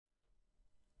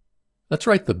Let's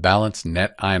write the balanced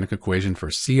net ionic equation for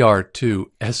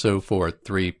Cr2SO4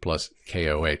 3 plus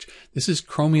KOH. This is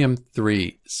chromium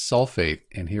 3 sulfate,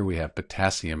 and here we have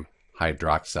potassium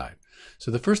hydroxide.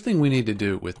 So the first thing we need to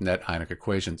do with net ionic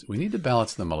equations, we need to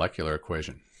balance the molecular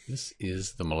equation. This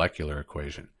is the molecular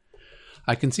equation.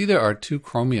 I can see there are two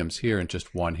chromiums here and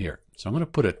just one here. So I'm going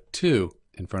to put a 2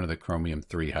 in front of the chromium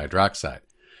 3 hydroxide.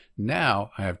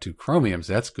 Now I have two chromiums,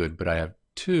 that's good, but I have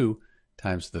 2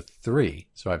 times the 3.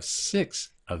 So I have 6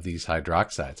 of these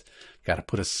hydroxides. Got to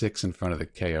put a 6 in front of the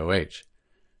KOH.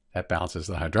 That balances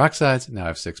the hydroxides. Now I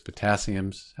have 6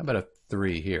 potassiums. How about a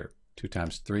 3 here? 2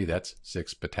 times 3, that's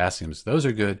 6 potassiums. Those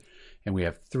are good. And we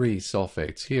have 3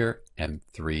 sulfates here and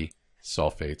 3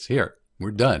 sulfates here.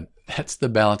 We're done. That's the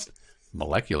balanced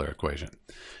molecular equation.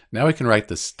 Now we can write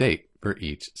the state for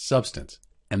each substance.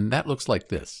 And that looks like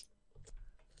this.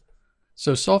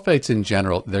 So sulfates in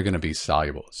general, they're going to be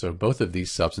soluble. So both of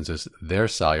these substances, they're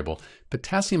soluble.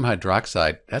 Potassium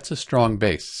hydroxide, that's a strong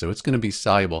base, so it's going to be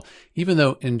soluble, even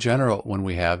though in general, when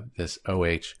we have this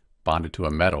OH bonded to a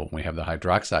metal, we have the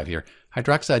hydroxide here,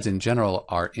 hydroxides in general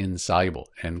are insoluble,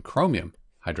 and chromium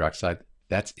hydroxide,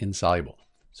 that's insoluble.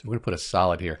 So we're going to put a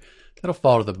solid here. That'll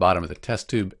fall to the bottom of the test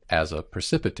tube as a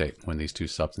precipitate when these two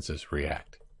substances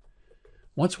react.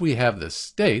 Once we have the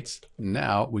states,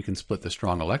 now we can split the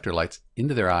strong electrolytes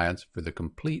into their ions for the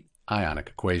complete ionic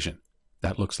equation.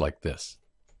 That looks like this.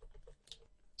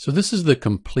 So this is the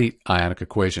complete ionic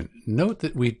equation. Note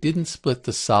that we didn't split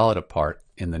the solid apart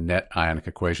in the net ionic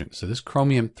equation. So this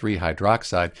chromium 3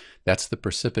 hydroxide, that's the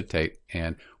precipitate,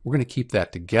 and we're going to keep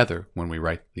that together when we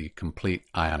write the complete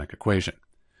ionic equation.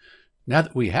 Now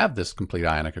that we have this complete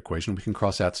ionic equation, we can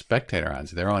cross out spectator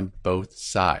ions. They're on both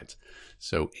sides.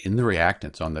 So in the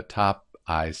reactants on the top,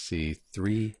 I see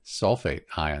 3 sulfate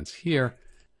ions here.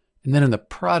 And then in the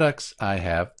products, I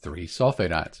have 3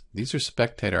 sulfate ions. These are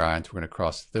spectator ions. We're going to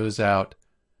cross those out.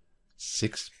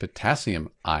 6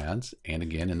 potassium ions. And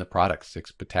again, in the products,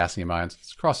 6 potassium ions.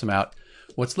 Let's cross them out.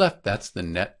 What's left, that's the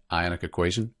net ionic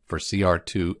equation for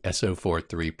Cr2SO4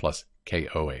 3 plus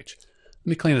KOH. Let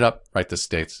me clean it up, write the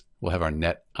states. We'll have our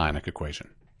net ionic equation.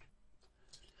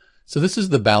 So this is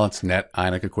the balanced net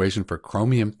ionic equation for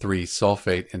chromium 3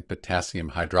 sulfate and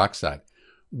potassium hydroxide.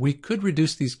 We could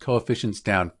reduce these coefficients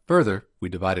down further. We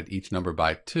divided each number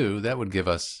by 2. That would give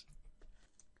us,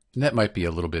 and that might be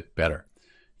a little bit better.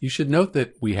 You should note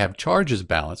that we have charges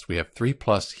balanced. We have 3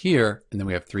 plus here, and then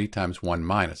we have 3 times 1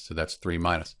 minus, so that's 3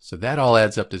 minus. So that all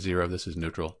adds up to 0. This is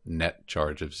neutral, net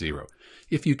charge of 0.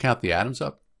 If you count the atoms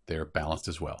up, they're balanced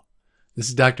as well. This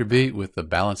is Dr. B with the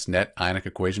balanced net ionic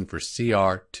equation for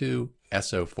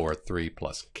Cr2SO4 3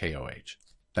 plus KOH.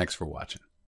 Thanks for watching.